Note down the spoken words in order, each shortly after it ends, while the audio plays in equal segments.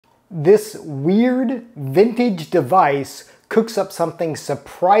This weird vintage device cooks up something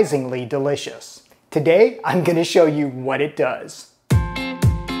surprisingly delicious. Today, I'm going to show you what it does.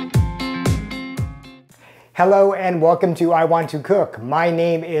 Hello and welcome to I Want to Cook. My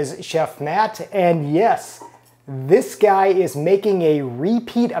name is Chef Matt, and yes, this guy is making a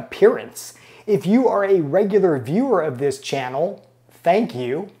repeat appearance. If you are a regular viewer of this channel, thank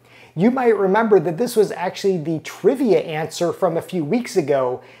you. You might remember that this was actually the trivia answer from a few weeks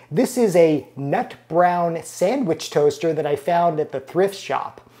ago. This is a Nutbrown sandwich toaster that I found at the thrift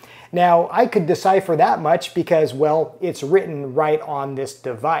shop. Now, I could decipher that much because, well, it's written right on this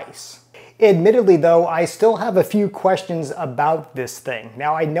device. Admittedly though, I still have a few questions about this thing.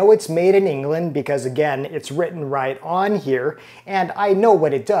 Now I know it's made in England because again, it's written right on here, and I know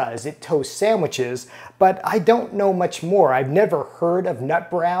what it does. It toasts sandwiches, but I don't know much more. I've never heard of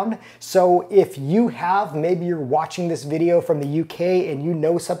Nutbrown, so if you have, maybe you're watching this video from the UK and you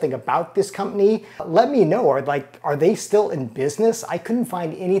know something about this company, let me know. Are they still in business? I couldn't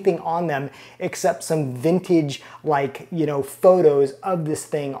find anything on them except some vintage, photos of this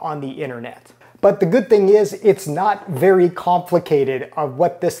thing on the internet. But the good thing is it's not very complicated of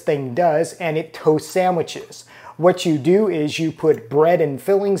what this thing does, and it toasts sandwiches. What you do is you put bread and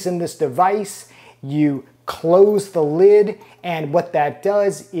fillings in this device, you close the lid, and what that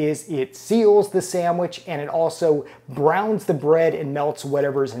does is it seals the sandwich and it also browns the bread and melts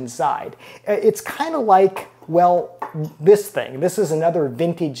whatever's inside. It's kind of like, well, this thing. This is another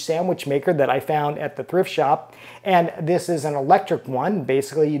vintage sandwich maker that I found at the thrift shop, and this is an electric one.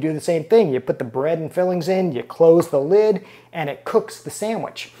 Basically, you do the same thing. You put the bread and fillings in, you close the lid, and it cooks the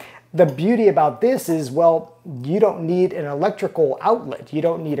sandwich. The beauty about this is, well, you don't need an electrical outlet. You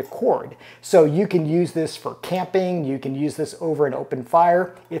don't need a cord. So you can use this for camping. You can use this over an open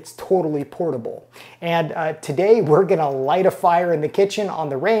fire. It's totally portable. And today we're gonna light a fire in the kitchen on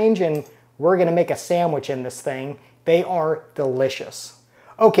the range, and we're gonna make a sandwich in this thing. They are delicious.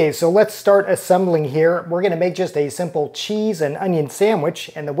 Okay, so let's start assembling here. We're gonna make just a simple cheese and onion sandwich,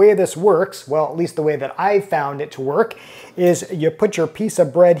 and the way this works, well, at least the way that I found it to work, is you put your piece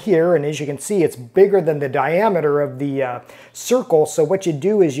of bread here, and as you can see, it's bigger than the diameter of the circle, so what you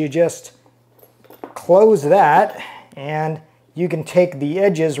do is you just close that, and you can take the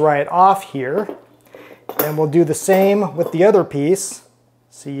edges right off here, and we'll do the same with the other piece.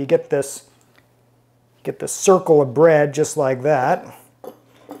 So you get this circle of bread just like that.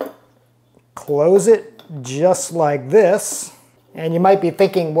 Close it just like this. And you might be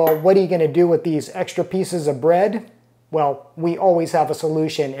thinking, well, what are you going to do with these extra pieces of bread? Well, we always have a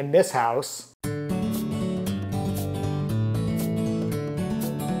solution in this house.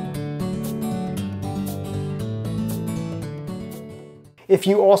 If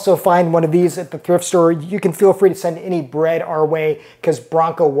you also find one of these at the thrift store, you can feel free to send any bread our way because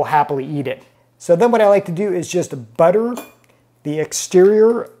Bronco will happily eat it. So then what I like to do is just butter the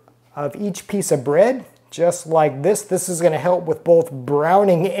exterior of each piece of bread, just like this. This is going to help with both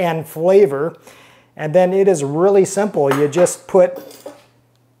browning and flavor. And then it is really simple. You just put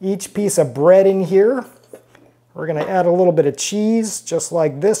each piece of bread in here. We're going to add a little bit of cheese, just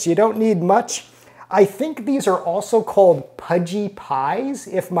like this. You don't need much. I think these are also called pudgy pies,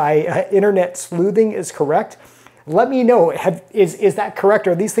 if my internet sleuthing is correct. Let me know, is that correct?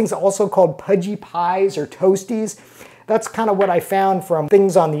 Are these things also called pudgy pies or toasties? That's kind of what I found from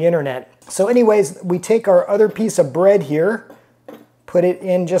things on the internet. So anyways, we take our other piece of bread here, put it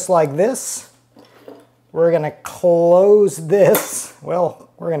in just like this. We're gonna close this. Well,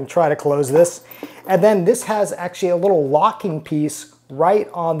 we're gonna try to close this. And then this has actually a little locking piece right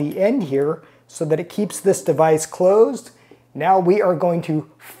on the end here so that it keeps this device closed. Now we are going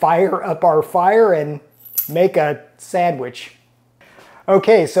to fire up our fire and make a sandwich.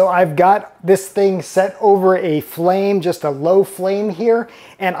 Okay, so I've got this thing set over a flame, just a low flame here,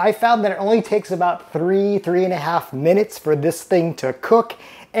 and I found that it only takes about 3.5 minutes for this thing to cook.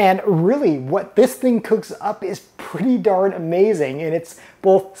 And really, what this thing cooks up is pretty darn amazing in its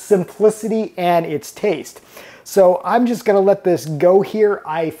both simplicity and its taste. So I'm just gonna let this go here.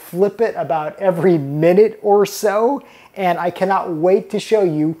 I flip it about every minute or so, and I cannot wait to show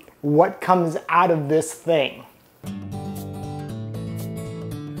you what comes out of this thing.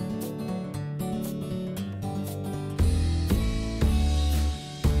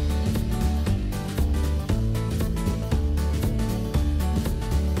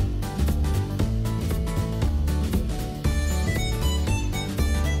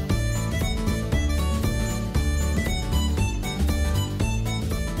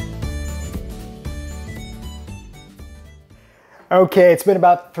 Okay, it's been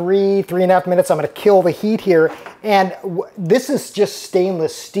about three and a half minutes. I'm gonna kill the heat here. And this is just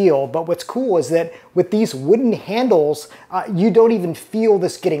stainless steel, but what's cool is that with these wooden handles, you don't even feel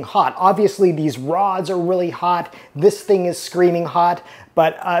this getting hot. Obviously, these rods are really hot. This thing is screaming hot,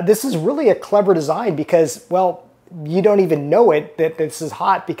 but this is really a clever design because, well, you don't even know it that this is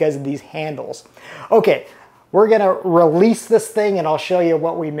hot because of these handles. Okay, we're gonna release this thing and I'll show you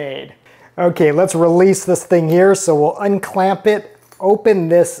what we made. Okay, let's release this thing here. So we'll unclamp it, open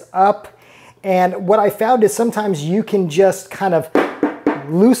this up. And what I found is sometimes you can just kind of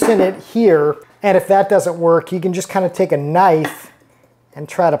loosen it here. And if that doesn't work, you can just kind of take a knife and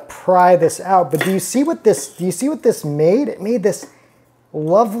try to pry this out. But do you see what this made? It made this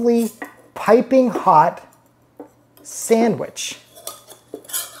lovely piping hot sandwich.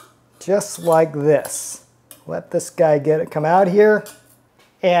 Just like this. Let this guy come out here.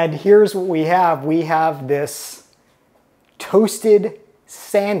 And here's what we have. We have this toasted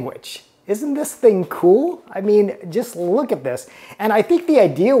sandwich. Isn't this thing cool? I mean, just look at this. And I think the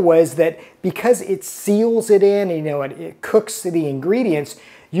idea was that because it seals it in, it cooks the ingredients,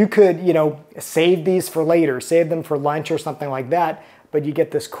 you could, save these for later, save them for lunch or something like that. But you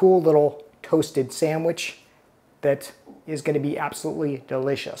get this cool little toasted sandwich that is going to be absolutely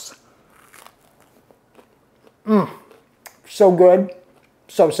delicious. So good.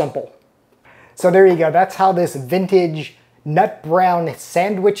 So simple. So there you go. That's how this vintage Nutbrown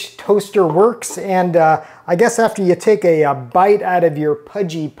sandwich toaster works. And I guess after you take a bite out of your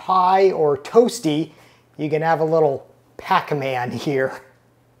pudgy pie or toasty, you can have a little Pac-Man here.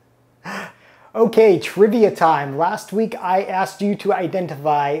 Okay, trivia time. Last week I asked you to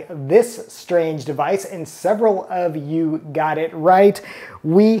identify this strange device and several of you got it right.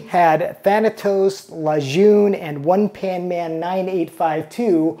 We had Thanatos, Lejeune, and One Pan Man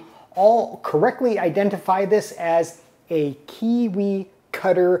 9852 all correctly identify this as a kiwi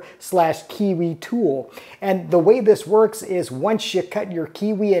cutter / kiwi tool. And the way this works is once you cut your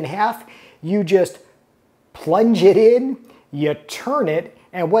kiwi in half, you just plunge it in, you turn it,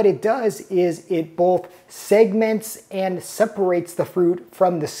 and what it does is it both segments and separates the fruit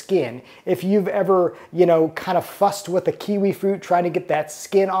from the skin. If you've ever, kind of fussed with a kiwi fruit trying to get that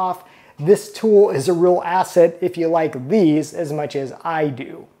skin off, this tool is a real asset if you like these as much as I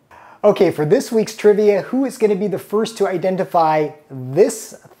do. Okay, for this week's trivia, who is going to be the first to identify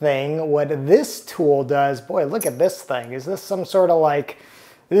this thing, what this tool does? Boy, look at this thing. Is this some sort of I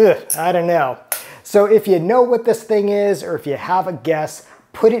don't know. So if you know what this thing is, or if you have a guess,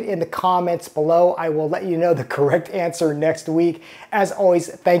 put it in the comments below. I will let you know the correct answer next week. As always,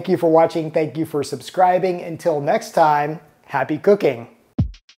 thank you for watching. Thank you for subscribing. Until next time, happy cooking.